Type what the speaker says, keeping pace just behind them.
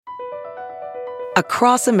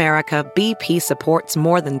Across America, BP supports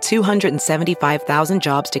more than 275,000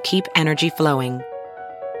 jobs to keep energy flowing.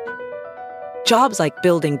 Jobs like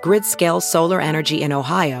building grid-scale solar energy in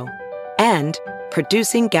Ohio and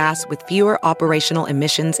producing gas with fewer operational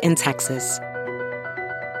emissions in Texas.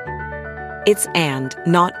 It's and,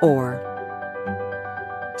 not or.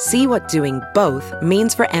 See what doing both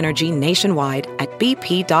means for energy nationwide at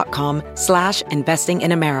bp.com/investing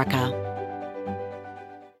in America.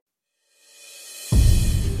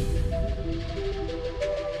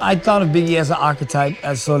 I thought of Biggie as an archetype,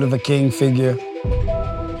 as sort of a king figure.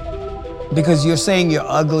 Because you're saying you're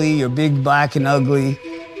ugly, you're big, black, and ugly,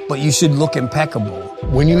 but you should look impeccable.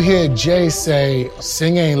 When you hear Jay say,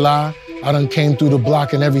 "Sing ain't lie, I done came through the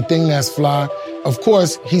block and everything that's fly," of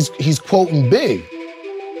course, he's quoting Big.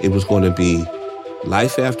 It was going to be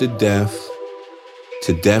Life After Death,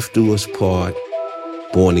 To Death Do Us Part,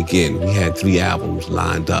 Born Again. We had 3 albums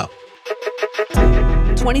lined up.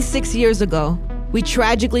 26 years ago, we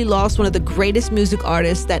tragically lost one of the greatest music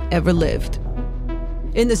artists that ever lived.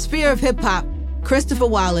 In the sphere of hip-hop, Christopher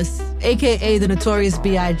Wallace, a.k.a. the Notorious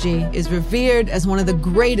B.I.G., is revered as one of the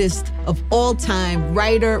greatest of all time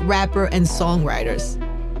writer, rapper, and songwriters.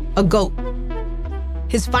 A GOAT.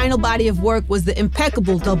 His final body of work was the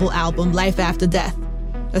impeccable double album, Life After Death,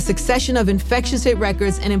 a succession of infectious hit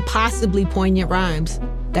records and impossibly poignant rhymes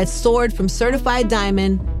that soared from certified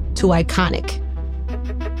diamond to iconic.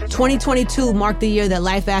 2022 marked the year that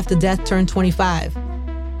Life After Death turned 25,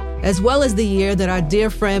 as well as the year that our dear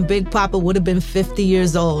friend Big Papa would have been 50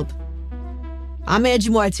 years old. I'm Angie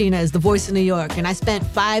Martinez, the voice of New York, and I spent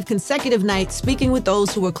 5 consecutive nights speaking with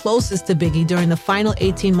those who were closest to Biggie during the final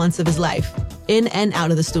 18 months of his life, in and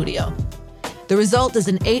out of the studio. The result is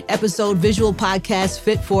an 8-episode visual podcast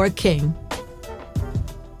fit for a king.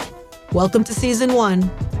 Welcome to Season 1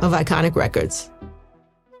 of Iconic Records.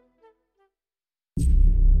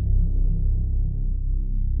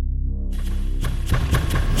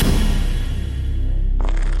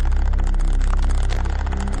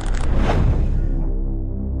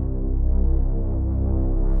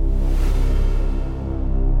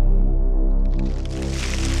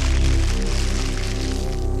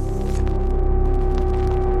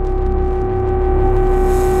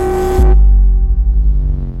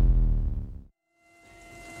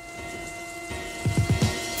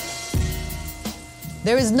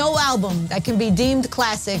 There is no album that can be deemed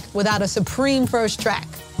classic without a supreme first track.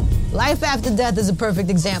 Life After Death is a perfect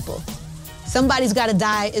example. Somebody's Gotta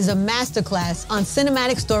Die is a masterclass on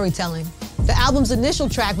cinematic storytelling. The album's initial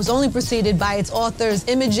track was only preceded by its author's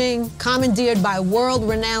imaging, commandeered by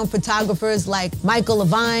world-renowned photographers like Michael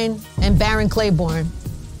Levine and Baron Claiborne.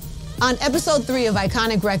 On episode 3 of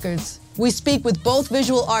Iconic Records, we speak with both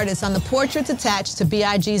visual artists on the portraits attached to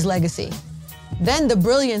B.I.G.'s legacy. Then the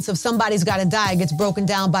brilliance of Somebody's Gotta Die gets broken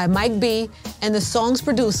down by Mike B and the song's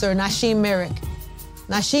producer, Nasheem Merrick.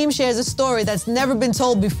 Nasheem shares a story that's never been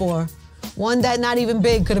told before, one that not even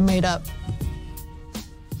Big could have made up.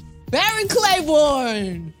 Baron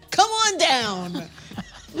Claiborne, come on down.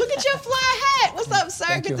 Look at your fly hat. What's up, sir?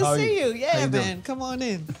 Thank Good you. to see you. Yeah, man, doing? come on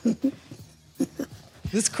in.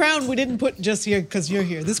 This crown we didn't put just here because you're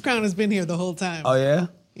here. This crown has been here the whole time. Oh, yeah?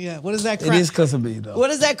 Yeah, what does that crown? It is because of me, though. What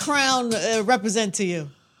does that crown represent to you?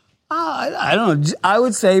 I don't know. I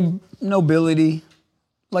would say nobility.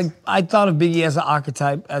 Like, I thought of Biggie as an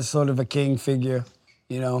archetype, as sort of a king figure,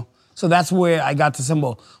 you know? So that's where I got the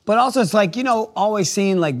symbol. But also, it's like, you know, always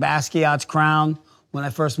seeing, like, Basquiat's crown when I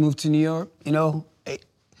first moved to New York, you know?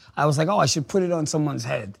 I was like, oh, I should put it on someone's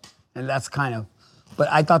head. And that's kind of... But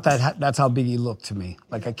I thought that's how Biggie looked to me,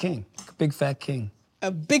 like a king, like a big, fat king. A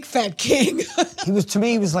big fat king. To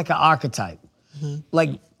me, he was like an archetype. Mm-hmm.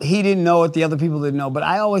 Like, he didn't know what the other people didn't know, but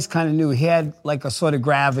I always kind of knew he had like a sort of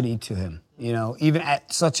gravity to him, you know, even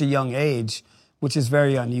at such a young age, which is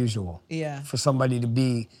very unusual. Yeah. For somebody to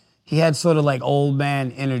be, he had sort of like old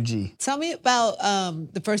man energy. Tell me about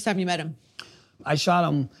the first time you met him. I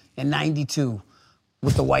shot him in '92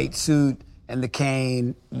 with the white suit and the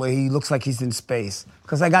cane where he looks like he's in space.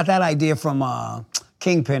 Because I got that idea from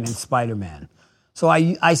Kingpin and Spider-Man. So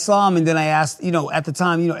I saw him and then I asked, you know, at the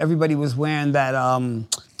time, you know, everybody was wearing that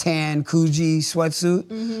tan Coogee sweatsuit.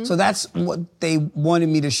 Mm-hmm. So that's what they wanted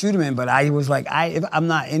me to shoot him in. But I was like, I'm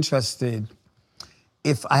not interested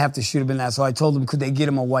if I have to shoot him in that. So I told them, could they get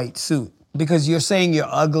him a white suit? Because you're saying you're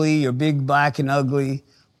ugly, you're big, black, and ugly,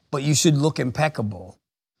 but you should look impeccable.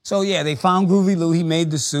 So yeah, they found Groovy Lou. He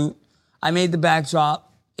made the suit. I made the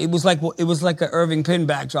backdrop. It was like an Irving Penn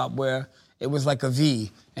backdrop where it was like a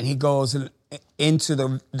V, and he goes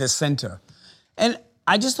into the center. And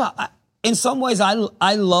I just thought, in some ways,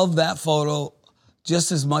 I love that photo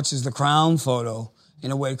just as much as the Crown photo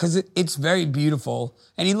in a way, because it's very beautiful,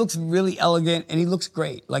 and he looks really elegant, and he looks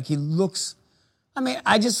great. Like, he looks, I mean,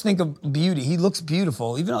 I just think of beauty. He looks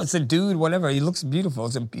beautiful. Even though it's a dude, whatever, he looks beautiful.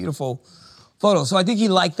 It's a beautiful photo. So I think he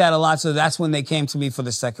liked that a lot, so that's when they came to me for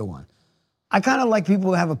the second one. I kind of like people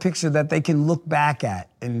who have a picture that they can look back at,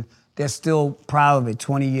 and they're still proud of it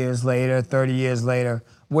 20 years later, 30 years later,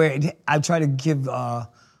 where I try to give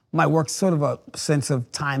my work sort of a sense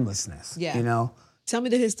of timelessness, you know? Tell me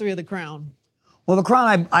the history of the Crown. Well, the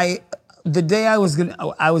Crown, the day I was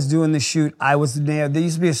doing the shoot, I was there. There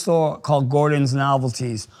used to be a store called Gordon's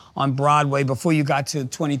Novelties on Broadway before you got to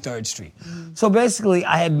 23rd Street. Mm-hmm. So basically,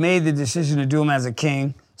 I had made the decision to do them as a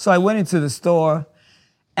king. So I went into the store,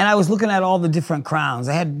 and I was looking at all the different crowns.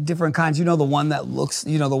 I had different kinds. You know, the one that looks,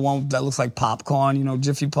 like popcorn,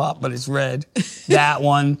 Jiffy Pop, but it's red. That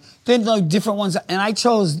one. Then like different ones, and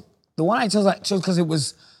the one I chose because it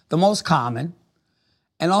was the most common.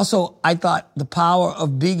 And also, I thought the power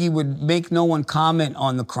of Biggie would make no one comment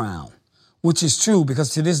on the Crown, which is true,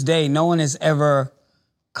 because to this day, no one has ever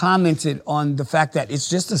commented on the fact that it's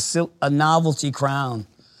just a novelty crown,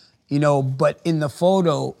 but in the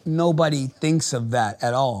photo, nobody thinks of that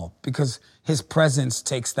at all, because his presence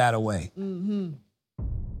takes that away. Mm-hmm.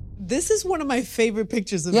 This is one of my favorite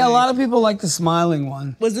pictures of a lot of people like the smiling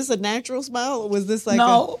one. Was this a natural smile, or was this like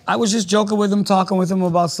No, I was just joking with him, talking with him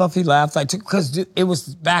about stuff. He laughed. because it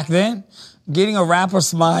was back then, getting a rapper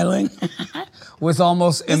smiling was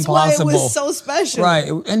almost impossible. That's why it was so special.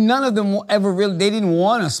 Right, and none of them ever really, they didn't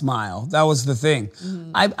want to smile. That was the thing.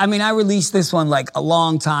 Mm-hmm. I mean, I released this one like a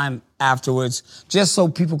long time afterwards, just so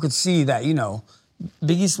people could see that,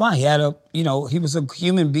 Biggie smiled. He had he was a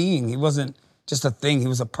human being. He wasn't just a thing, he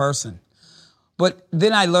was a person. But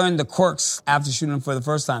then I learned the quirks after shooting him for the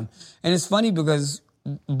first time. And it's funny because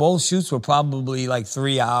both shoots were probably like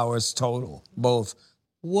 3 hours total, both.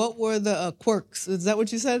 What were the quirks? Is that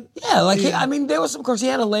what you said? Yeah, there were some quirks. He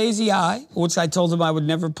had a lazy eye, which I told him I would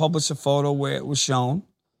never publish a photo where it was shown.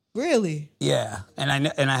 Really? Yeah, and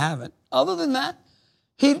I haven't. Other than that,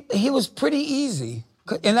 he was pretty easy.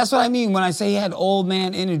 And that's what I mean when I say he had old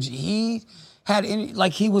man energy. He had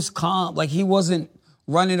he was calm, like he wasn't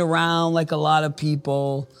running around like a lot of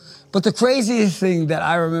people. But the craziest thing that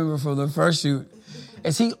I remember from the first shoot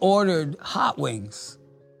is he ordered hot wings,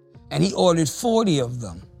 and he ordered 40 of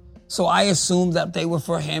them. So I assumed that they were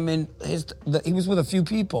for him, and he was with a few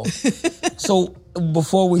people. So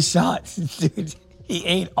before we shot, dude, he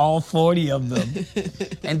ate all 40 of them,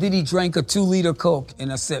 and then he drank a 2-liter Coke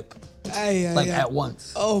in a sip. At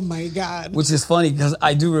once. Oh my God. Which is funny because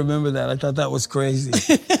I do remember that. I thought that was crazy.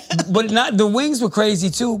 But the wings were crazy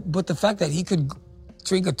too, but the fact that he could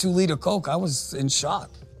drink a 2-liter Coke, I was in shock.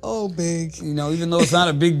 Oh, big. Even though it's not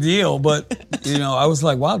a big deal, but, I was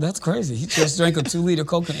like, wow, that's crazy. He just drank a 2-liter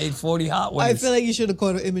Coke and ate 40 hot wings. I feel like you should have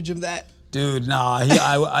caught an image of that. Dude, nah.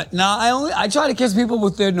 I try to catch people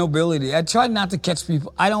with their nobility. I try not to catch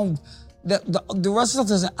people. I don't, the rest of the stuff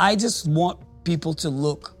doesn't, I just want people to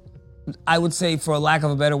look, I would say, for lack of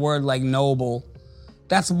a better word, like noble.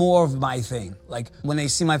 That's more of my thing. Like when they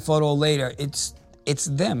see my photo later, it's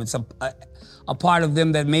them. It's a part of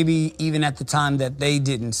them that maybe even at the time that they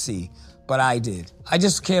didn't see, but I did. I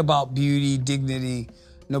just care about beauty, dignity,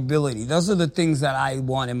 nobility. Those are the things that I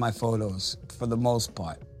want in my photos for the most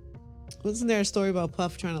part. Wasn't there a story about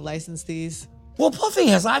Puff trying to license these? Well,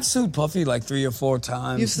 I've sued Puffy like 3 or 4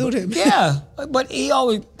 times. You've sued him? Yeah, but he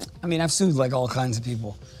always, I've sued like all kinds of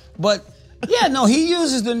people. But yeah, no, he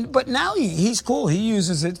uses them, but now he's cool. He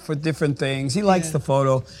uses it for different things. He likes the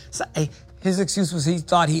photo. So, his excuse was he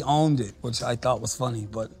thought he owned it, which I thought was funny,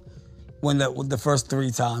 but when the first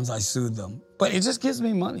 3 times I sued them. But it just gives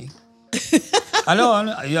me money. I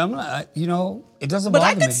know, it doesn't bother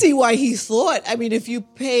me. But I can see why he thought, if you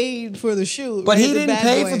paid for the shoot. But he didn't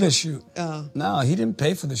pay for the shoot. Oh. No, he didn't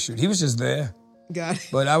pay for the shoot. He was just there. Got it.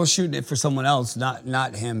 But I was shooting it for someone else,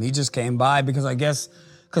 not him. He just came by because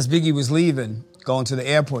Biggie was leaving, going to the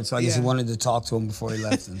airport, so I guess he wanted to talk to him before he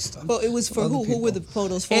left and stuff. Well, it was for who? Who were the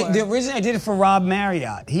photos for? The reason I did it for Rob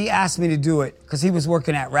Marriott. He asked me to do it because he was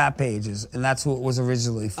working at Rap Pages, and that's who it was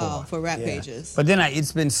originally for. Oh, for Rap Pages. But then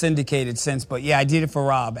it's been syndicated since. But yeah, I did it for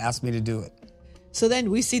Rob, asked me to do it. So then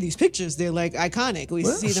we see these pictures. They're like iconic. We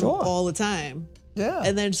see them all the time. Yeah.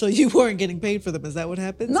 And then so you weren't getting paid for them. Is that what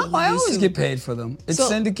happens? No, I always get paid for them. It's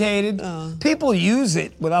syndicated. People use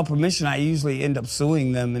it without permission. I usually end up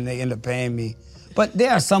suing them and they end up paying me. But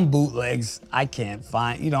there are some bootlegs I can't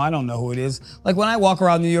find. I don't know who it is. Like when I walk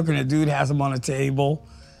around New York and a dude has them on a table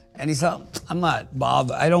and he's like, I'm not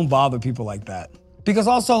bothered. I don't bother people like that. Because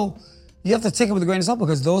also, you have to take it with a grain of salt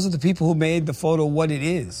because those are the people who made the photo what it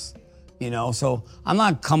is. So I'm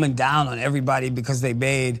not coming down on everybody because they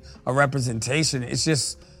made a representation. It's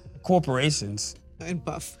just corporations. And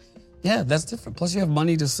Puff. Yeah, that's different. Plus, you have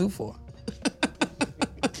money to sue for.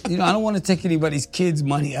 I don't want to take anybody's kids'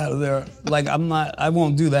 money out of there. I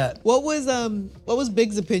won't do that. What was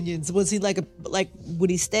Big's opinions? Was he would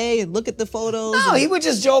he stay and look at the photos? No, he would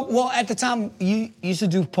just joke. Well, at the time, you used to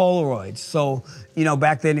do Polaroids. So,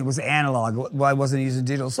 back then it was analog. Well, I wasn't using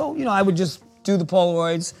digital. So, I would just do the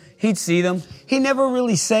Polaroids. He'd see them. He never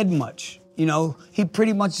really said much. He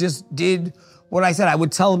pretty much just did what I said. I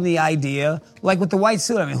would tell him the idea. Like with the white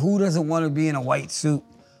suit, who doesn't want to be in a white suit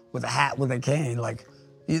with a hat with a cane?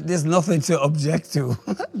 There's nothing to object to.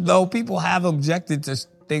 Though people have objected to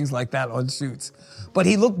things like that on shoots. But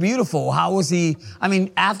he looked beautiful. How was he?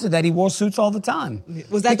 After that, he wore suits all the time.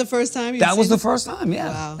 Was that the first time? That was the first time,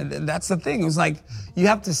 yeah. Wow. And that's the thing. It was you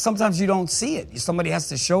have to, sometimes you don't see it. Somebody has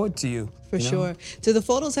to show it to you. For sure. Do the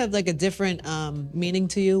photos have a different meaning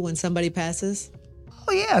to you when somebody passes?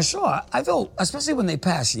 Oh, yeah, sure. I feel, especially when they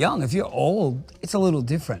pass young, if you're old, it's a little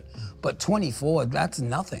different. But 24, that's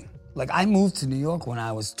nothing. I moved to New York when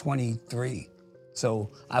I was 23. So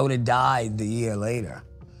I would have died the year later,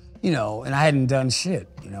 and I hadn't done shit,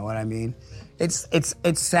 you know what I mean? It's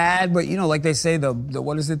sad, but like they say, the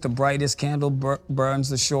what is it? The brightest candle burns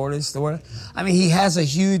the shortest. He has a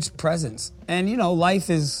huge presence. And, life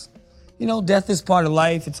is, death is part of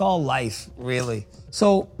life. It's all life, really.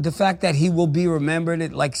 So the fact that he will be remembered,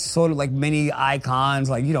 sort of like many icons,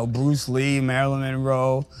 Bruce Lee, Marilyn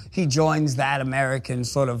Monroe, he joins that American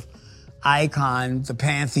sort of icon, the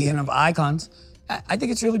pantheon of icons. I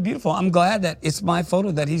think it's really beautiful. I'm glad that it's my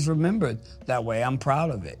photo that he's remembered that way. I'm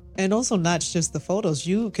proud of it. And also not just the photos.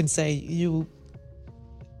 You can say you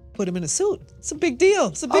put him in a suit. It's a big deal.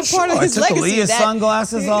 It's a big part of his legacy. I took Aaliyah's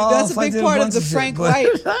sunglasses off. That's a big part of the Frank White,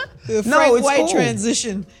 White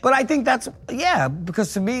transition. But I think that's,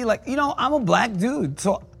 because to me, I'm a black dude.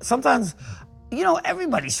 So sometimes,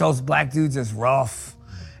 everybody shows black dudes as rough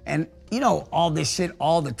and, all this shit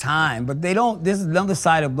all the time. But there's another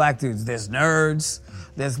side of black dudes. There's nerds.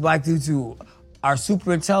 There's black dudes who are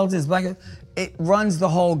super intelligent. It runs the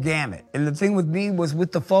whole gamut. And the thing with me was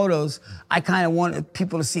with the photos, I kind of wanted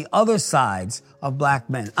people to see other sides of black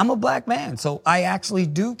men. I'm a black man, so I actually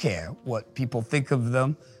do care what people think of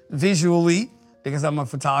them visually because I'm a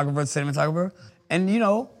photographer, cinematographer. And,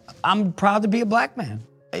 I'm proud to be a black man.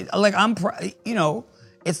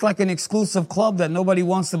 It's like an exclusive club that nobody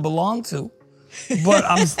wants to belong to, but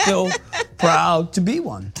I'm still proud to be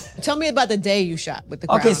one. Tell me about the day you shot with the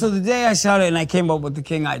Crown. Okay, so the day I shot it and I came up with the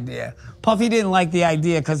King idea. Puffy didn't like the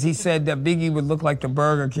idea because he said that Biggie would look like the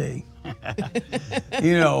Burger King.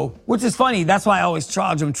 Which is funny. That's why I always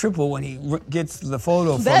charge him triple when he gets the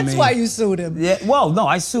photo from me. That's why you sued him. Yeah. Well, no,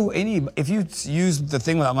 I sue if you use the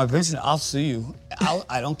thing without my permission, I'll sue you.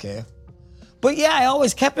 I don't care. But yeah, I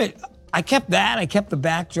always kept it. I kept that. I kept the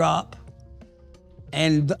backdrop.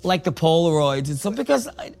 And the Polaroids and stuff because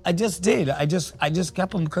I just did. I just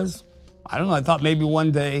kept them because, I don't know, I thought maybe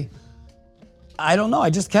one day, I don't know, I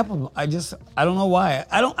just kept them. I don't know why.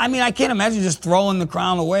 I can't imagine just throwing the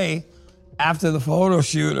crown away after the photo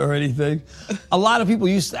shoot or anything. A lot of people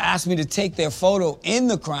used to ask me to take their photo in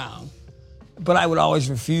the crown, but I would always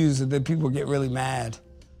refuse and then people would get really mad.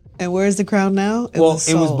 And where's the crown now? It was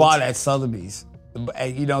bought at Sotheby's.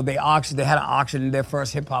 They had an auction, their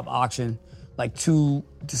first hip hop auction, 2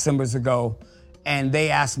 Decembers ago, and they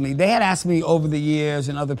had asked me over the years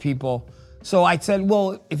and other people. So I said,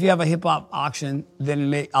 well, if you have a hip hop auction,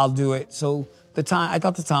 then I'll do it. So I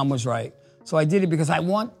thought the time was right. So I did it because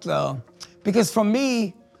because for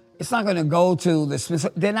me, it's not gonna go to the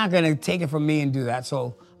Smithsonian. They're not gonna take it from me and do that.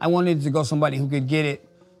 So I wanted to go somebody who could get it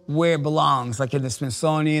where it belongs, like in the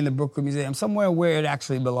Smithsonian, the Brooklyn Museum, somewhere where it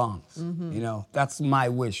actually belongs. Mm-hmm. That's my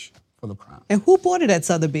wish for the crown. And who bought it at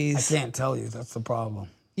Sotheby's? I can't tell you. That's the problem.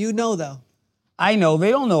 You know, though. I know. They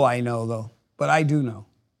don't know I know, though. But I do know.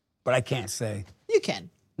 But I can't say. You can.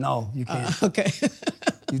 No, you can't. Okay.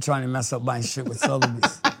 You're trying to mess up my shit with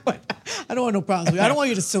Sotheby's. I don't want no problems with you. I don't want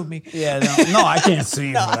you to sue me. Yeah, no, I can't sue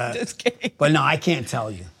you for that. I'm just kidding. But no, I can't tell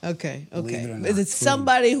you. Okay. Is it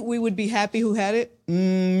somebody we would be happy who had it?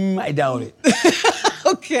 I doubt it.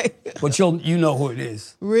 Okay. But you know who it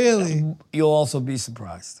is. Really? You'll also be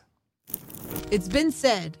surprised. It's been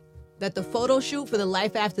said that the photo shoot for the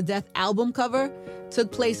Life After Death album cover took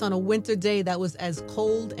place on a winter day that was as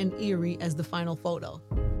cold and eerie as the final photo.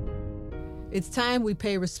 It's time we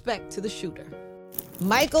pay respect to the shooter.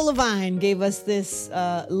 Michael Levine gave us this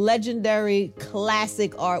legendary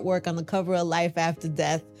classic artwork on the cover of Life After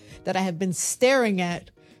Death that I have been staring at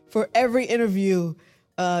for every interview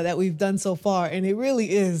that we've done so far. And it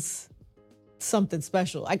really is something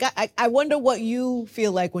special. I wonder what you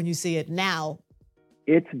feel like when you see it now.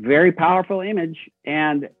 It's a very powerful image,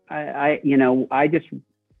 and I just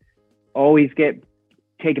always get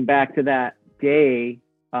taken back to that day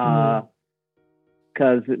because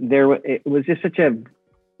it was just such a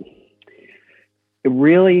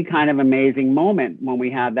really kind of amazing moment when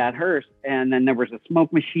we had that hearse, and then there was a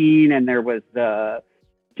smoke machine, and there was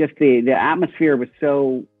just the atmosphere was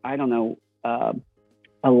so, I don't know,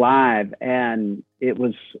 alive, and it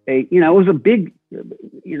was a big,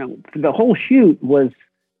 the whole shoot was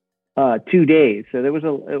 2 days, so there was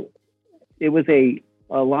a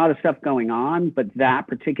lot of stuff going on, but that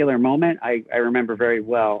particular moment I remember very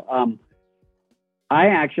well. I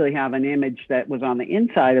actually have an image that was on the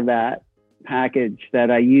inside of that package that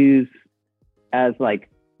I use as like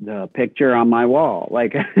the picture on my wall,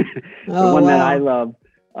 like the one that I love.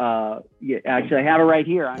 Actually, I have it right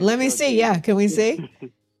here. Let me see. Yeah, can we see?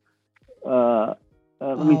 Let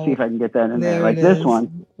me see if I can get that in there. Like this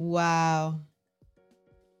one. Wow.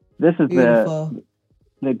 This is beautiful.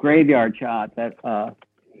 the graveyard shot that I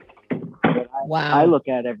look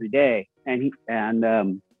at every day,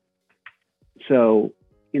 so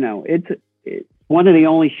it's one of the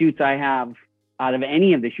only shoots I have out of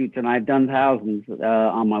any of the shoots, and I've done thousands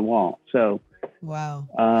on my wall. So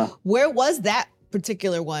wow. Where was that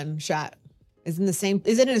particular one shot? Is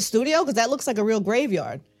it in a studio? Because that looks like a real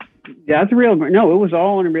graveyard. Yeah, that's a real. No, it was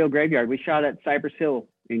all in a real graveyard. We shot at Cypress Hill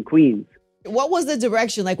in Queens. What was the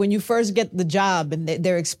direction like when you first get the job and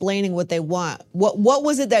they're explaining what they want? What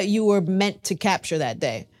was it that you were meant to capture that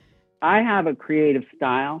day? I have a creative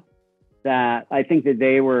style that I think that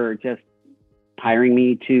they were just hiring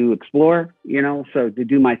me to explore, so to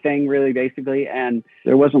do my thing really basically. And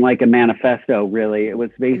there wasn't like a manifesto really. It was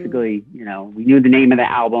basically, we knew the name of the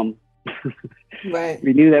album. Right.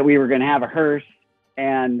 We knew that we were going to have a hearse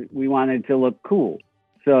and we wanted to look cool.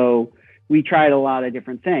 So we tried a lot of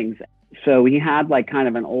different things. So we had like kind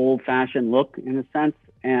of an old fashioned look in a sense.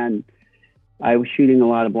 And I was shooting a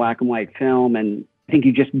lot of black and white film. And I think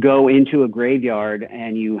you just go into a graveyard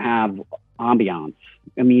and you have ambiance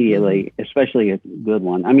immediately, especially a good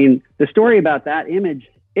one. I mean, the story about that image,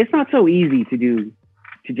 it's not so easy to do,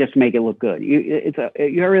 to just make it look good.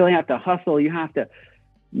 You really have to hustle. You have to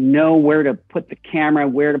know where to put the camera,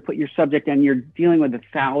 where to put your subject, and you're dealing with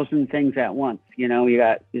 1,000 things at once. You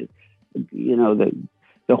got,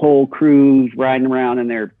 the whole crew's riding around in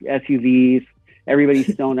their SUVs.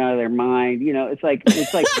 Everybody's stoned out of their mind. It's like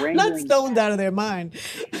wrangling. Not stoned out of their mind.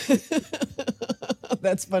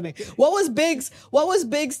 That's funny. What was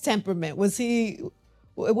Big's temperament? Was he?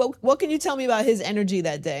 What can you tell me about his energy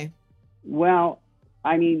that day? Well,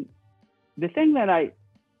 I mean, the thing that I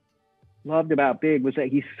loved about Big was that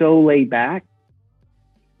he's so laid back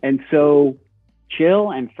and so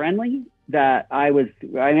chill and friendly that I was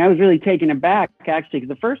really taken aback actually,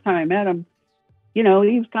 because the first time I met him, he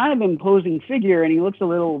was kind of an imposing figure and he looks a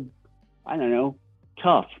little, I don't know,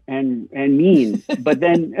 tough and mean, but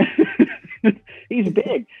then he's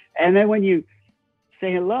big. And then when you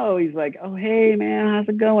say hello, he's like, oh, hey man, how's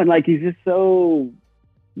it going? Like, he's just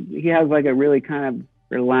he has like a really kind of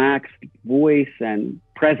relaxed voice and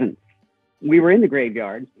presence. We were in the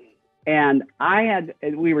graveyard and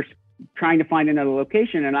we were trying to find another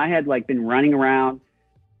location, and I had like been running around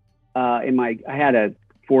I had a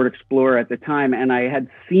Ford Explorer at the time, and I had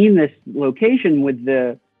seen this location with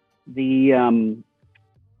the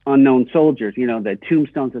unknown soldiers, the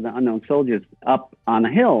tombstones of the unknown soldiers up on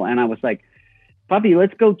a hill. And I was like, Puffy,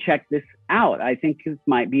 let's go check this out. I think this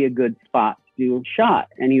might be a good spot to do a shot.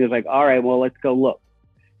 And he was like, all right, well, let's go look.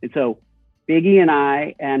 And so Biggie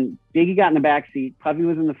and Biggie got in the back seat. Puffy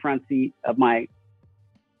was in the front seat of my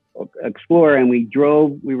Explorer, and we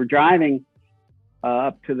were driving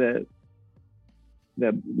up to the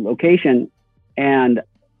location, and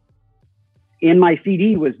in my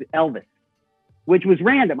CD was Elvis, which was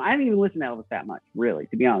random. I didn't even listen to Elvis that much, really,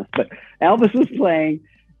 to be honest, but Elvis was playing,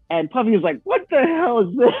 and Puffy was like, what the hell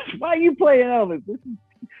is this? Why are you playing Elvis?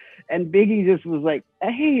 And Biggie just was like,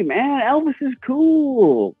 hey man, Elvis is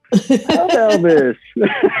cool. I love Elvis.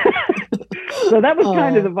 So that was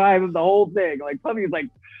kind of the vibe of the whole thing. Like, Puffy was like,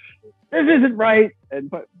 this isn't right.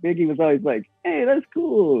 And Biggie was always like, hey, that's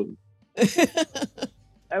cool. That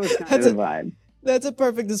was kind of the vibe. That's a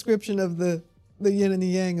perfect description of the yin and the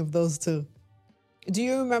yang of those two. Do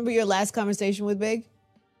you remember your last conversation with Big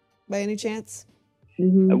by any chance?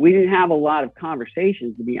 Mm-hmm. We didn't have a lot of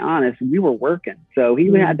conversations, to be honest. We were working. So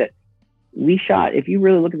we shot, if you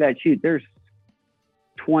really look at that shoot, there's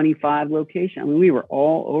 25 locations. I mean, we were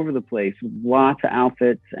all over the place with lots of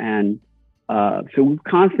outfits, and so we're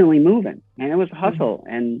constantly moving, and it was a hustle.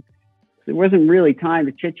 And there wasn't really time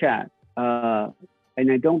to chit chat. And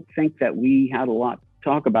I don't think that we had a lot to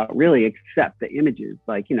talk about really, except the images,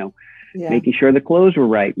 like, making sure the clothes were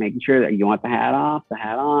right, making sure that you want the hat off, the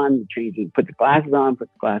hat on, changing, put the glasses on, put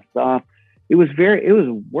the glasses off. It was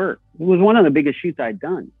work. It was one of the biggest shoots I'd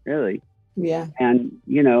done, really. Yeah. And,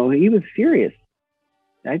 he was serious.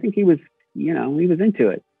 I think he was into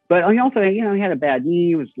it. But he also, he had a bad knee,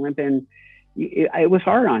 he was limping. It was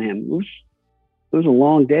hard on him. It was a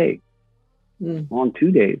long day, long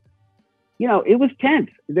 2 days. It was tense.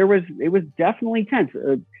 It was definitely tense.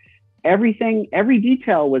 Every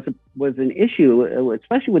detail was an issue,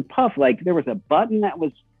 especially with Puff. Like, there was a button that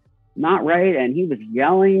was not right, and he was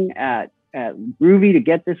yelling at Groovy to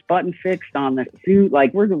get this button fixed on the suit.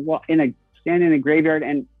 Like, we're standing in a graveyard,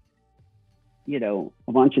 and a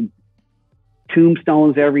bunch of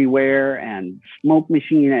tombstones everywhere and smoke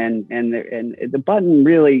machine, and the button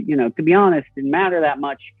really, to be honest, didn't matter that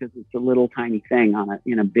much because it's a little tiny thing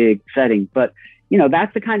in a big setting. But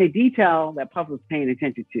that's the kind of detail that Puff was paying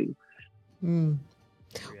attention to.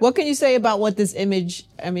 What can you say about what this image,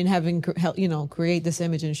 having create this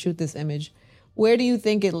image and shoot this image, where do you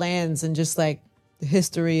think it lands in just like the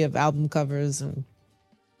history of album covers and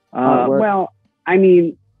well,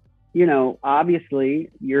 obviously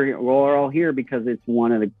we're all here because it's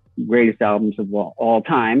one of the greatest albums of all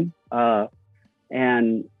time.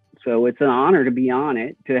 And so it's an honor to be on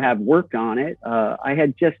it, to have worked on it. I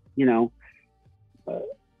had just,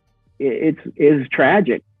 it's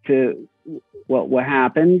tragic to what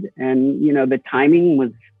happened. And, the timing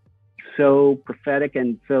was so prophetic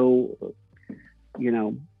and so,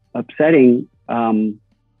 upsetting. But,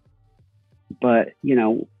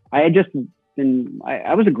 I had just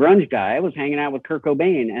I was a grunge guy. I was hanging out with Kurt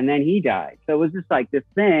Cobain, and then he died. So it was just like this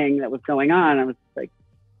thing that was going on. I was like,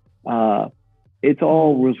 it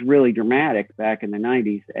all was really dramatic back in the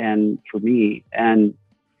 90s. And for me, and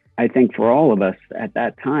I think for all of us at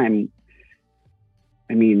that time,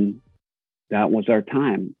 that was our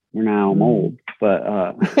time. We're now old, but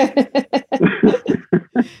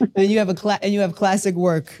and you have classic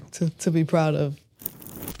work to be proud of.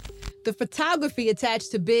 The photography attached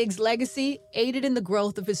to Big's legacy aided in the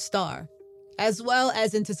growth of his star, as well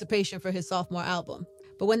as anticipation for his sophomore album.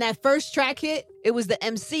 But when that first track hit, it was the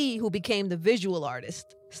MC who became the visual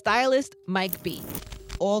artist, stylist Mike B.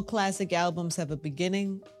 All classic albums have a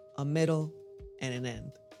beginning, a middle, and an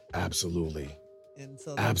end. Absolutely. And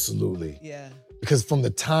so absolutely. Yeah. Because from the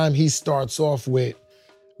time he starts off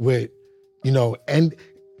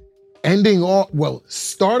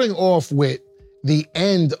starting off with the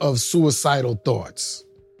end of Suicidal Thoughts,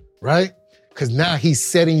 right? Because now he's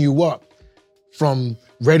setting you up from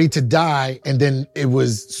Ready to Die, and then it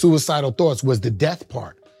was Suicidal Thoughts was the death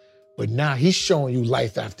part. But now he's showing you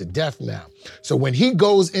life after death now. So when he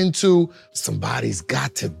goes into Somebody's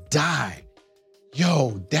Got to Die,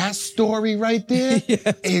 yo, that story right there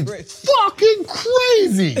is fucking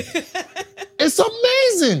crazy. It's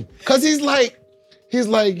amazing. Because he's like,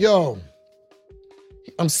 yo,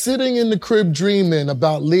 I'm sitting in the crib dreaming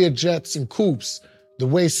about Learjets and coupes, the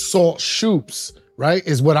way Salt shoops, right?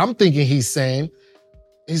 Is what I'm thinking he's saying.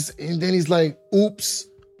 And then he's like, oops,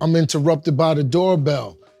 I'm interrupted by the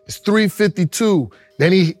doorbell. It's 3:52.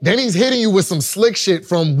 Then he's hitting you with some slick shit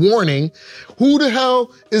from Warning. Who the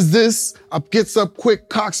hell is this? Gets up quick,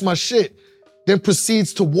 cocks my shit. Then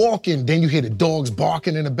proceeds to walk in. Then you hear the dogs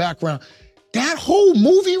barking in the background. That whole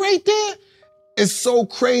movie right there is so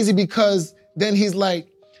crazy because then he's like,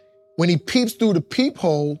 when he peeps through the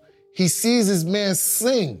peephole, he sees his man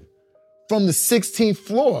sing from the 16th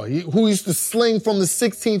floor, who used to sling from the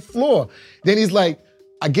 16th floor. Then he's like,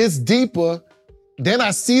 I guess deeper. Then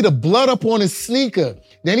I see the blood up on his sneaker.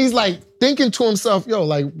 Then he's like thinking to himself, yo,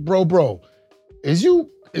 like, bro, is you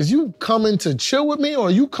coming to chill with me or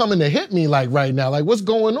are you coming to hit me like right now? Like, what's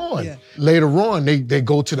going on? Yeah. Later on, they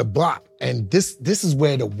go to the block. And this is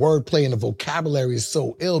where the wordplay and the vocabulary is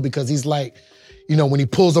so ill because he's like, when he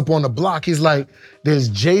pulls up on the block, he's like, there's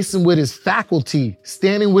Jason with his faculty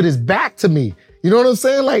standing with his back to me. You know what I'm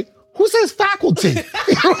saying? Like, who says faculty? You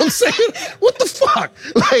know what I'm saying? What the fuck?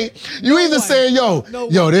 Like, you either saying, yo,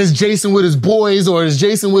 there's Jason with his boys or there's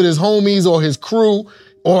Jason with his homies or his crew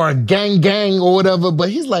or a gang or whatever. But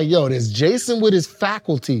he's like, yo, there's Jason with his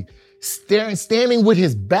faculty standing with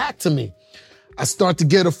his back to me. I start to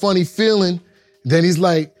get a funny feeling. Then he's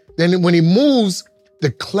like, then when he moves, the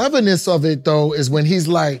cleverness of it though is when he's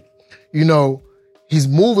like, he's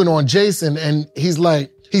moving on Jason and he's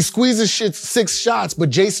like, he squeezes 6 shots, but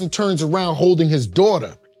Jason turns around holding his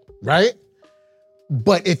daughter, right?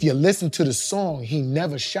 But if you listen to the song, he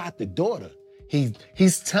never shot the daughter.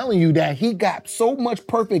 He's telling you that he got so much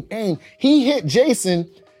perfect aim. He hit Jason,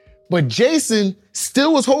 but Jason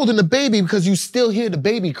still was holding the baby because you still hear the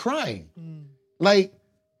baby crying. Like,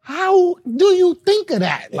 how do you think of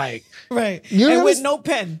that? Like, Right. You know and with what- no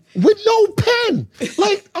pen. with no pen.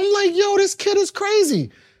 Like, I'm like, yo, this kid is crazy.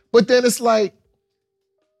 But then it's like,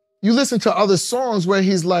 you listen to other songs where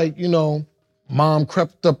he's like, you know, mom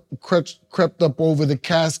crept up over the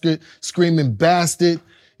casket, screaming bastard.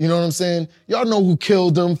 You know what I'm saying? Y'all know who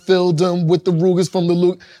killed him, filled him with the Rugers from the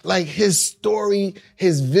Luke. Like, his story,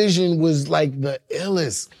 his vision was like the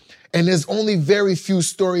illest. And there's only very few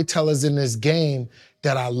storytellers in this game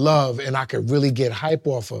that I love and I could really get hype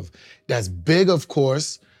off of. That's Big, of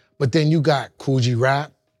course, but then you got Coogee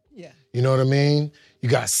Rap. Yeah. You know what I mean? You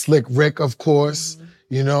got Slick Rick, of course,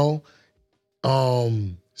 you know?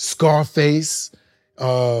 Scarface.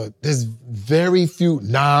 There's very few.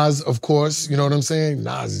 Nas, of course, you know what I'm saying?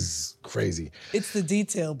 Nas is crazy. It's the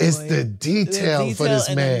detail, boy. It's the detail for this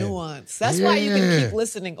and man. the nuance. That's why you can Yeah. keep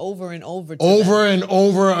listening over and over to Over them. and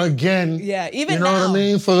over again. Yeah, even You know what now. I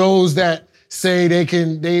mean? For those that say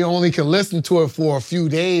they only can listen to it for a few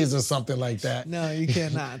days or something like that. No, you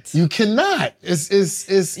cannot. You cannot. It's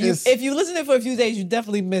If you listen to it for a few days, you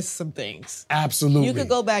definitely miss some things. absolutely. You could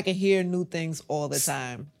go back and hear new things all the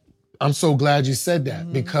time. I'm so glad you said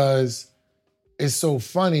that because it's so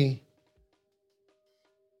funny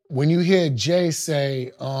when you hear Jay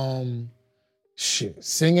say, shit,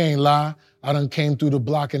 sing ain't lie. I done came through the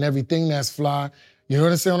block and everything that's fly. You know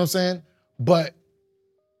what I'm saying? But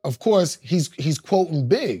of course, he's quoting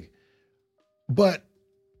Big. But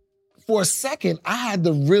for a second, I had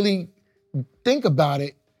to really think about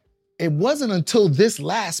it. It wasn't until this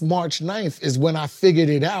last March 9th is when I figured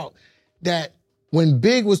it out that when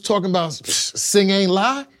Big was talking about sing ain't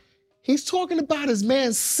lie, he's talking about his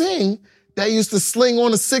man Sing that used to sling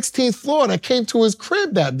on the 16th floor that came to his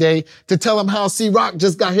crib that day to tell him how C-Rock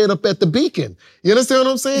just got hit up at the Beacon. You understand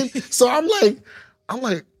what I'm saying? So I'm like,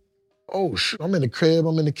 oh, I'm in the crib,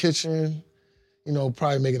 I'm in the kitchen, you know,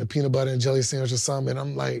 probably making a peanut butter and jelly sandwich or something. And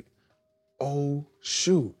I'm like, oh,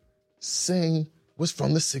 shoot, Sing was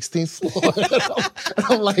from the 16th floor. And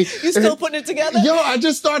I'm like, You still putting it together? yo, I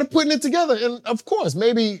just started putting it together. And of course,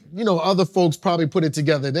 maybe, you know, other folks probably put it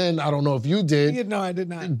together then. I don't know if you did. No, I did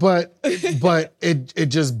not. But it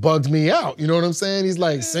just bugged me out. You know what I'm saying? He's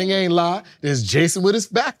like, Sing ain't lie. There's Jason with his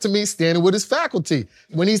back to me, standing with his faculty.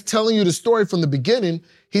 When he's telling you the story from the beginning,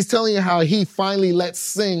 he's telling you how he finally let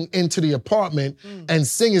Sing into the apartment, and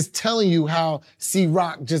Sing is telling you how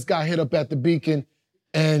C-Rock just got hit up at the Beacon.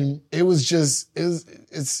 And it was just,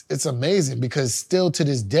 it's amazing because still to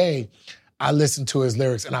this day, I listen to his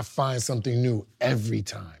lyrics and I find something new every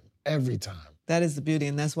time. That is the beauty,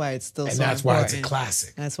 and that's why it's still And so that's why it's a important.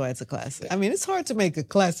 classic. That's why it's a classic. I mean, it's hard to make a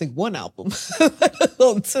classic one album, let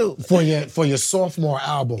alone two. For your sophomore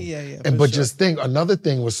album. Yeah, And for but sure. just think, another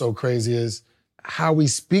thing was so crazy is how we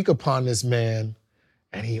speak upon this man,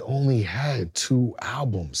 and he only had 2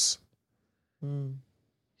 albums.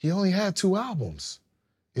 He only had 2 albums.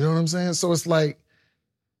 You know what I'm saying? So it's like,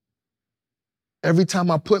 every time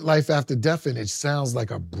I put Life After Death in, it sounds like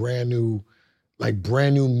a brand new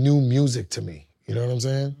new music to me. You know what I'm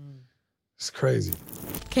saying? It's crazy.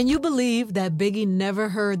 Can you believe that Biggie never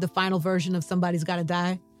heard the final version of Somebody's Gotta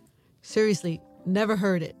Die? Seriously, never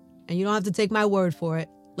heard it. And you don't have to take my word for it.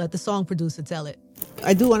 Let the song producer tell it.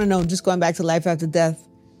 I do want to know, just going back to Life After Death,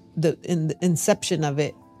 the inception of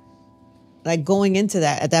it, like going into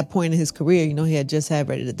that, at that point in his career, you know, he had just had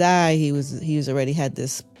Ready to Die. He was already had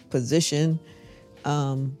this position.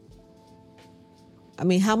 I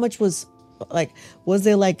mean, how much was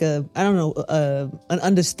there like an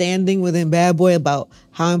understanding within Bad Boy about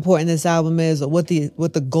how important this album is, or what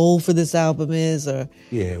the goal for this album is, or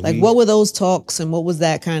what were those talks and what was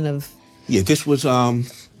that kind of? Yeah, this was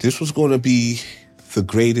going to be the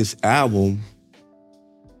greatest album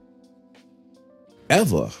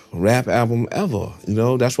ever, rap album ever. You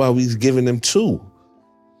know, that's why we was giving them 2.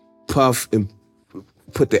 Puff and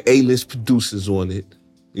put the A-list producers on it.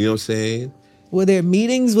 You know what I'm saying? Were there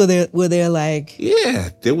meetings? Were there like? Yeah,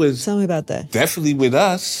 there was. Tell me about that. Definitely with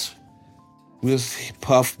us.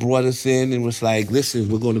 Puff brought us in and was like, listen,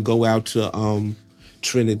 we're going to go out to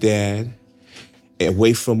Trinidad,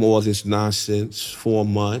 away from all this nonsense for a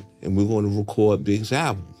month, and we're going to record Big's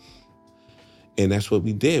album. And that's what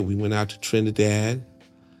we did. We went out to Trinidad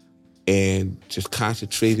and just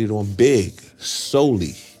concentrated on Big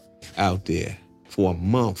solely out there for a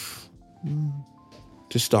month.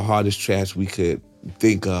 Just the hardest tracks we could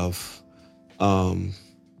think of. But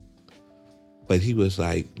he was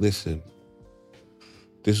like, listen,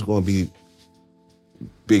 this is going to be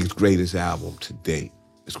Big's greatest album to date.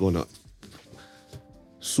 It's going to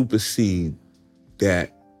supersede that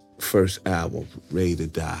first album, Ready to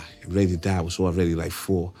Die. Ready to Die was already like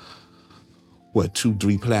 2,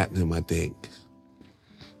 3 platinum, I think.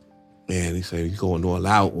 And he said, he's going all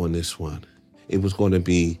out on this one. It was going to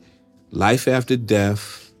be Life After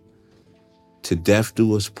Death, To Death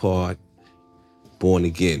Do Us Part, Born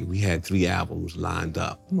Again. We had 3 albums lined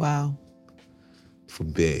up. Wow. For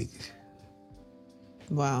Big.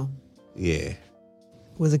 Wow. Yeah.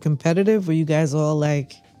 Was it competitive? Were you guys all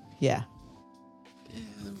like, yeah?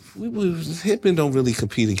 Hip-hop don't really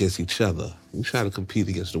compete against each other. We try to compete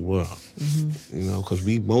against the world, because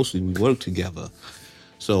we work together.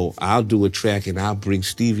 So I'll do a track and I'll bring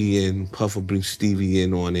Stevie in, Puff will bring Stevie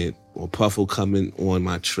in on it, or Puff will come in on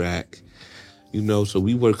my track, so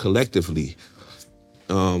we work collectively.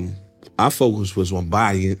 Our focus was on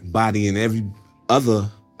bodying every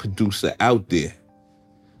other producer out there,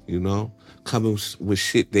 coming with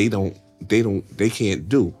shit they can't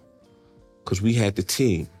do, because we had the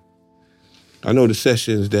team. I know the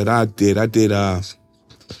sessions that I did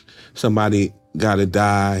Somebody Gotta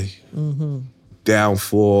Die,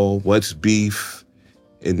 Downfall, What's Beef,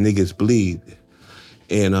 and Niggas Bleed.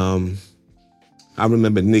 And I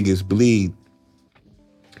remember Niggas Bleed,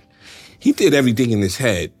 he did everything in his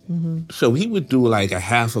head. So he would do like a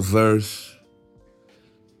half a verse,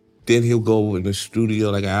 then he'll go in the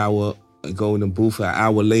studio like an hour, go in the booth an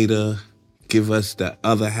hour later, give us the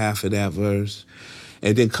other half of that verse,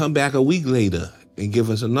 and then come back a week later and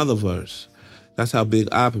give us another verse. That's how Big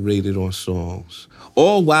operated on songs,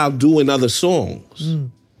 all while doing other songs,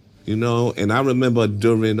 And I remember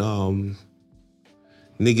during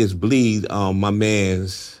Niggas Bleed, my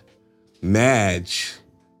man's Madge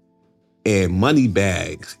and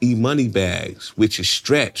Moneybags, Moneybags, which is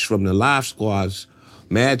Stretch from the Live Squad's.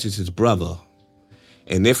 Madge is his brother,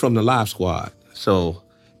 and they're from the Live Squad. So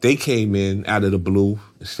they came in out of the blue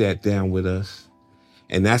and sat down with us.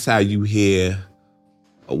 And that's how you hear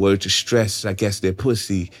a word to Stress, I guess they're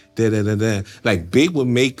pussy, da-da-da-da. Like, Big would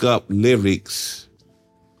make up lyrics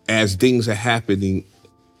as things are happening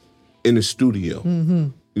in the studio,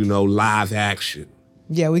 live action.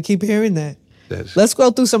 Yeah, we keep hearing that. Let's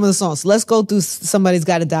go through some of the songs. Let's go through Somebody's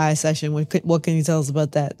Gotta Die session. What can you tell us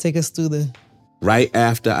about that? Take us through the... Right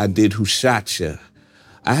after I did Who Shot Ya,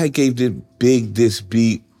 I had gave Big this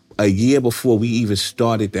beat a year before we even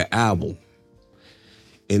started the album.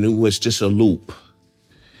 And it was just a loop.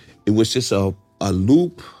 It was just a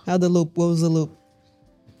loop. How the loop? What was the loop?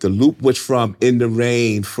 The loop was from In the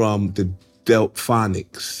Rain from the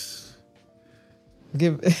Delphonics.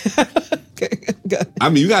 I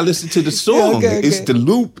mean, you gotta listen to the song. Okay. It's the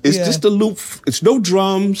loop. It's just the loop. It's no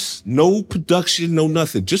drums, no production, no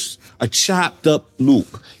nothing. Just a chopped up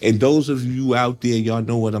loop. And those of you out there, y'all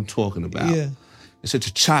know what I'm talking about. Yeah. It's such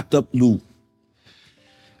a chopped up loop.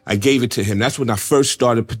 I gave it to him. That's when I first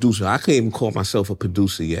started producing. I couldn't even call myself a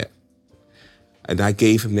producer yet. And I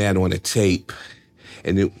gave him that on a tape.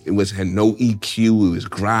 And it had no EQ. It was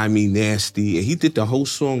grimy, nasty. And he did the whole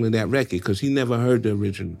song in that record because he never heard the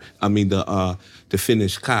original. I mean, the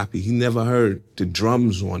finished copy. He never heard the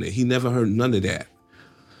drums on it. He never heard none of that.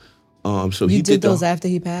 So you did those after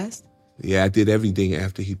he passed? Yeah, I did everything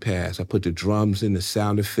after he passed. I put the drums in, the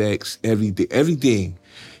sound effects, everything.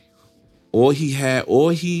 All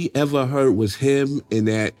he ever heard was him in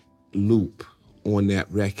that loop on that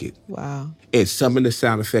record. Wow. And some of the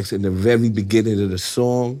sound effects in the very beginning of the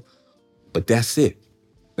song, but that's it.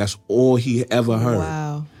 That's all he ever heard.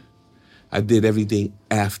 Wow. I did everything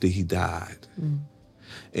after he died.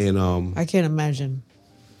 And I can't imagine.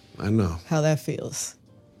 I know. How that feels.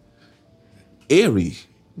 Eerie.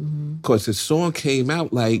 Because the song came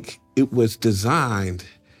out like it was designed,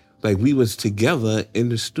 like we was together in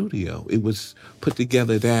the studio. It was put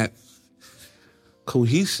together that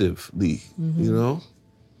cohesively,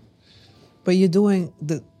 But you're doing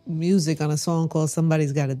the music on a song called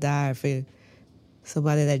Somebody's Gotta Die for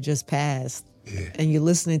somebody that just passed. Yeah. And you're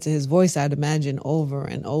listening to his voice, I'd imagine, over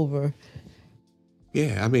and over.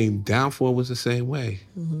 Yeah, I mean, Downfall was the same way.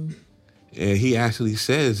 And he actually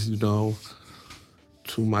says,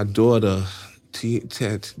 to my daughter,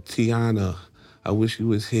 Tiana, I wish he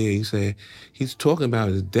was here. He said, he's talking about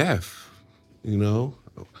his death,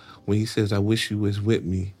 when he says, I wish you was with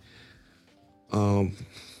me.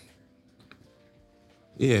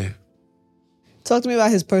 Yeah. Talk to me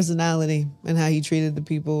about his personality and how he treated the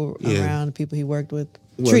people around, the people he worked with.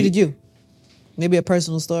 Treated you. Maybe a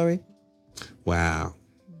personal story. Wow.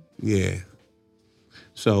 Yeah.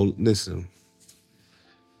 So, listen.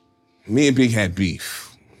 Me and Big had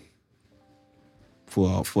beef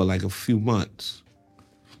for like a few months.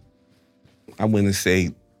 I wouldn't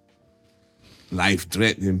say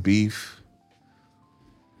life-threatening beef,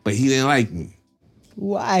 but he didn't like me.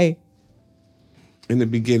 Why? In the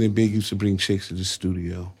beginning, Big used to bring chicks to the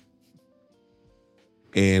studio.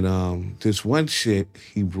 And this one chick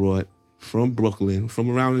he brought from Brooklyn, from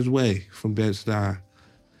around his way, from Bed-Stuy,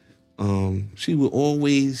 she would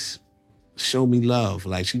always show me love.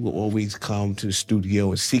 Like, she would always come to the studio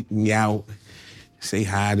and seek me out, say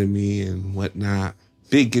hi to me and whatnot.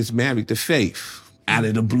 Big gets married to Faith out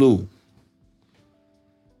of the blue.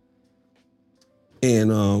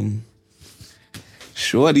 And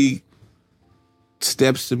Shorty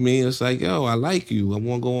steps to me and it's like, yo, I like you. I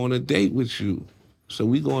want to go on a date with you. So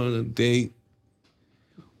we go on a date.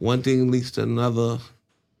 One thing leads to another.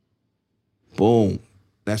 Boom.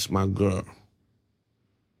 That's my girl.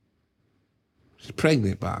 She's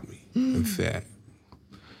pregnant by me, in fact.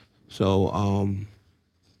 So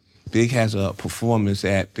Big has a performance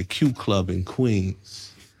at the Q Club in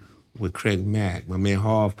Queens with Craig Mack. My man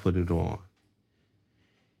Harv put it on.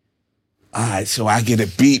 All right, so I get a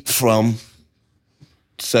beat from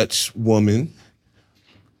such woman.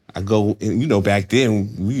 I go, and, back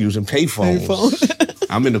then we using payphones.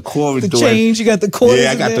 I'm in the corridor. The change, you got the corridor.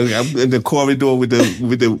 Yeah, I'm in the corridor with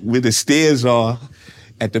the stairs are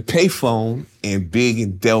at the payphone, and Big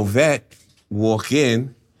and Delvette walk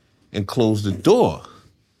in and close the door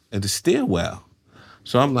at the stairwell.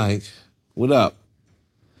 So I'm like, what up?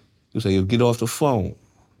 You say, yo, get off the phone.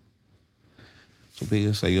 So Big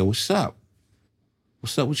will say, yo, what's up?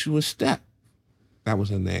 What's up with you and Steph? That was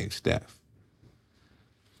her name, Steph.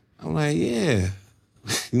 I'm like, yeah,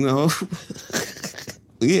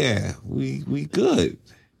 yeah, we good.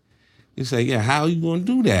 He say, yeah, how you gonna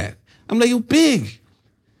do that? I'm like, yo, Big,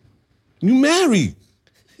 you married.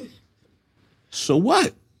 So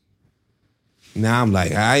what? Now I'm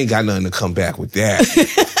like, I ain't got nothing to come back with that.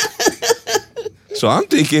 So I'm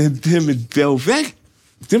thinking him and Delvette,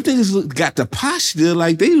 them things got the posture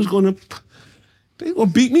like they gonna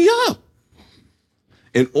beat me up.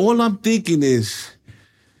 And all I'm thinking is,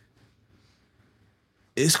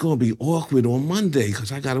 it's gonna be awkward on Monday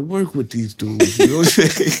because I gotta work with these dudes. You know what I'm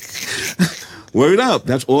saying? Word up.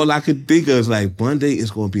 That's all I could think of. Is like, Monday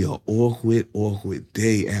is gonna be an awkward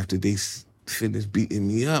day after they finish beating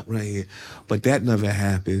me up right here. But that never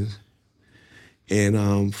happened.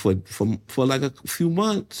 And for like a few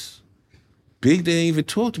months, Big didn't even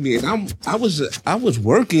talk to me. And I was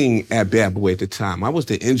working at Bad Boy at the time. I was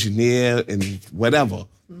the engineer and whatever.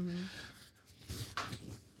 Mm-hmm.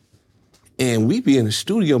 And we be in the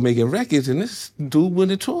studio making records, and this dude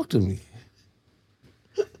wouldn't talk to me.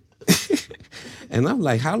 And I'm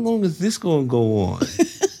like, how long is this gonna go on?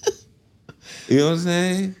 You know what I'm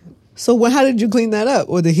saying? So how did you clean that up?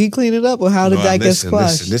 Or did he clean it up? Or how did that get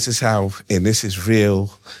squashed? Listen, this is how, and this is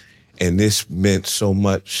real, and this meant so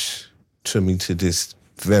much to me to this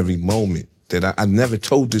very moment that I never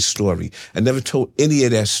told this story. I never told any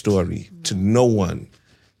of that story to no one.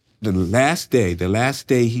 The last day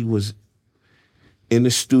he was in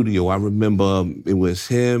the studio, I remember it was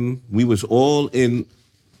him. We was all in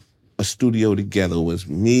a studio together. It was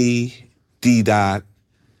me, D-Dot,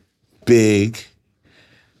 Big,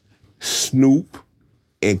 Snoop,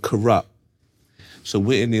 and Corrupt. So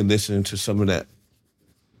we're in there listening to some of that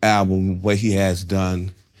album, what he has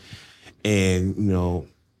done. And,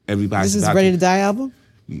 everybody. This is Ready to Die album?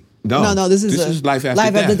 No, this is Life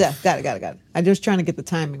After Death. Got it. I'm just trying to get the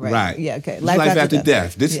timing right. Right. Yeah, okay. Life After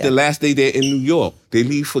Death. This is the last day they're in New York. They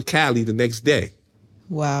leave for Cali the next day.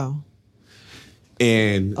 Wow.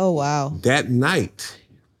 And oh, wow. That night,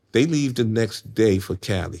 they leave the next day for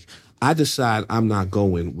Cali. I decide I'm not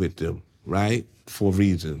going with them, right? For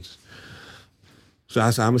reasons. So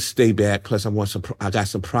I said, I'm gonna stay back, plus I got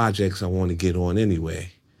some projects I want to get on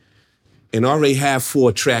anyway. And I already have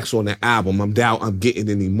 4 tracks on the album. I'm doubt I'm getting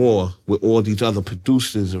any more with all these other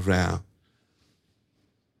producers around.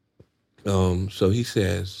 So he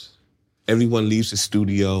says, everyone leaves the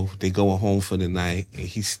studio, they go home for the night, and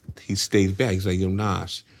he stays back. He's like, yo,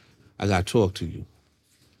 Nas, I gotta talk to you.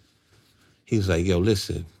 He's like, yo,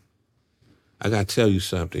 listen, I gotta tell you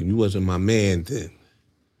something. You wasn't my man then,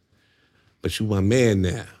 but you my man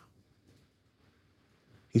now.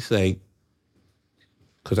 He's like,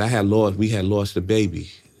 because we had lost a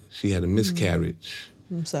baby. She had a miscarriage.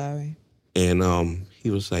 I'm sorry. And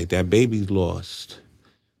he was like, that baby's lost.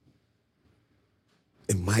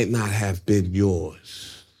 It might not have been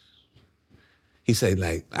yours. He said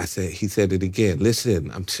it again.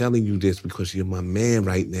 Listen, I'm telling you this because you're my man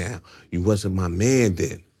right now. You wasn't my man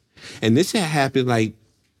then. And this had happened like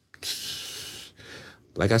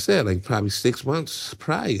I said, like probably 6 months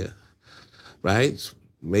prior, right?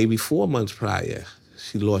 maybe 4 months prior,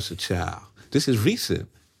 she lost a child. This is recent.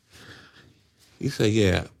 He said,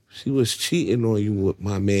 yeah, she was cheating on you with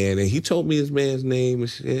my man. And he told me his man's name and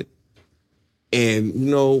shit. And,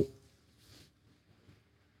 you know,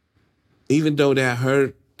 even though that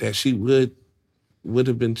hurt, that she would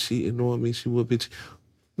have been cheating on me, she would be,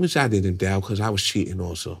 which I didn't doubt because I was cheating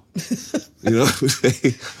also. You know what I'm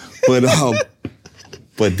saying?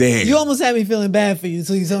 But damn. You almost had me feeling bad for you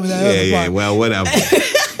until you told me that other part. Yeah, well, whatever.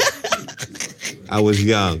 I was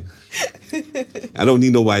young. I don't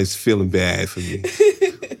need nobody's feeling bad for me.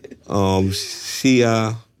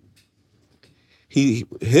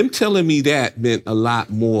 Him telling me that meant a lot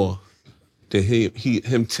more than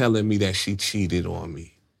him telling me that she cheated on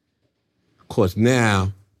me. Of course,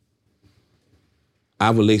 now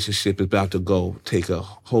our relationship is about to take a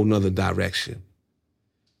whole nother direction.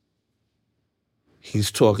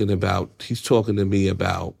 He's talking to me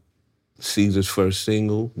about Caesar's first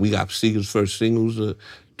single. We got Caesar's first singles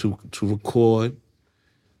to record.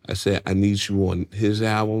 I said, I need you on his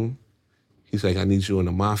album. He's like, I need you on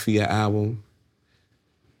the Mafia album.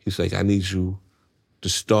 He's like, I need you to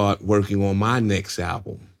start working on my next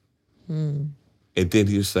album. And then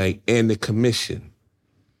he was like, and the commission.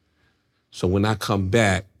 So when I come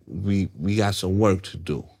back, we got some work to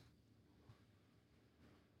do.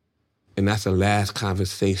 And that's the last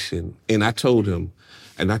conversation. And I told him,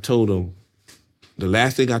 the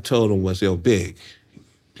last thing I told him was, yo, Big,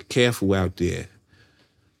 be careful out there.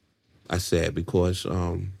 I said, because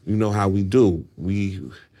you know how we do. We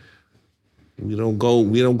don't go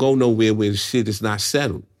nowhere where shit is not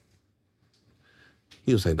settled.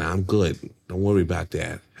 He was like, nah, I'm good. Don't worry about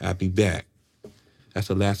that. I'll be back. That's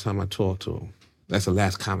the last time I talked to him. That's the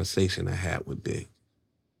last conversation I had with Big.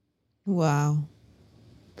 Wow.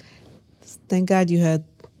 Thank God you had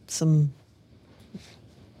some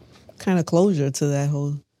kind of closure to that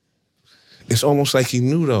whole... It's almost like he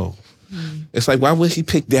knew, though. It's like, why would he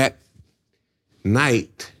pick that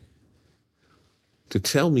night to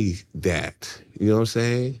tell me that? You know what I'm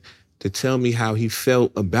saying? To tell me how he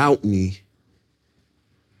felt about me,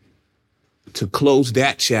 to close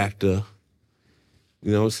that chapter.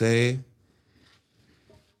 You know what I'm saying?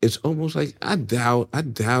 It's almost like, I doubt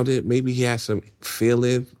it. Maybe he had some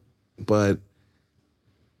feeling, but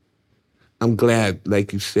I'm glad,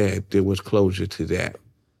 like you said, there was closure to that,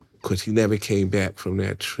 because he never came back from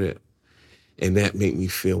that trip. And that made me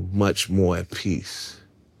feel much more at peace.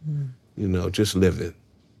 You know, just living.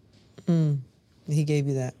 He gave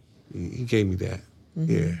you that. He gave me that,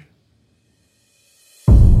 yeah.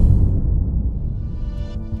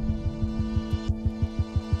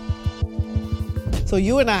 So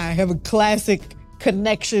you and I have a classic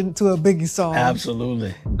connection to a Biggie song.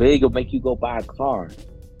 Absolutely. Big will make you go buy a car.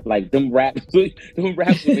 Like them raps will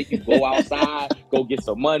make you go outside, go get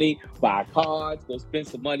some money, buy cars, go spend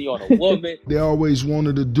some money on a woman. They always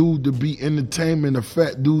wanted a dude to be entertainment, a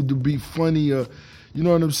fat dude to be funny. You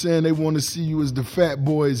know what I'm saying? They want to see you as the fat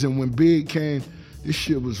boys. And when Big came, this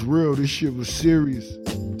shit was real. This shit was serious.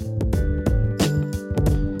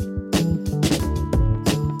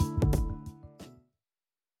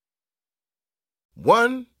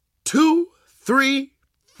 One, 2, 3,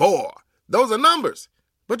 4. Those are numbers.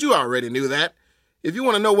 But you already knew that. If you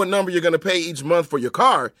want to know what number you're going to pay each month for your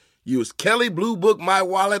car, use Kelley Blue Book My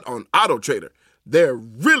Wallet on AutoTrader. They're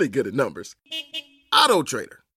really good at numbers. AutoTrader.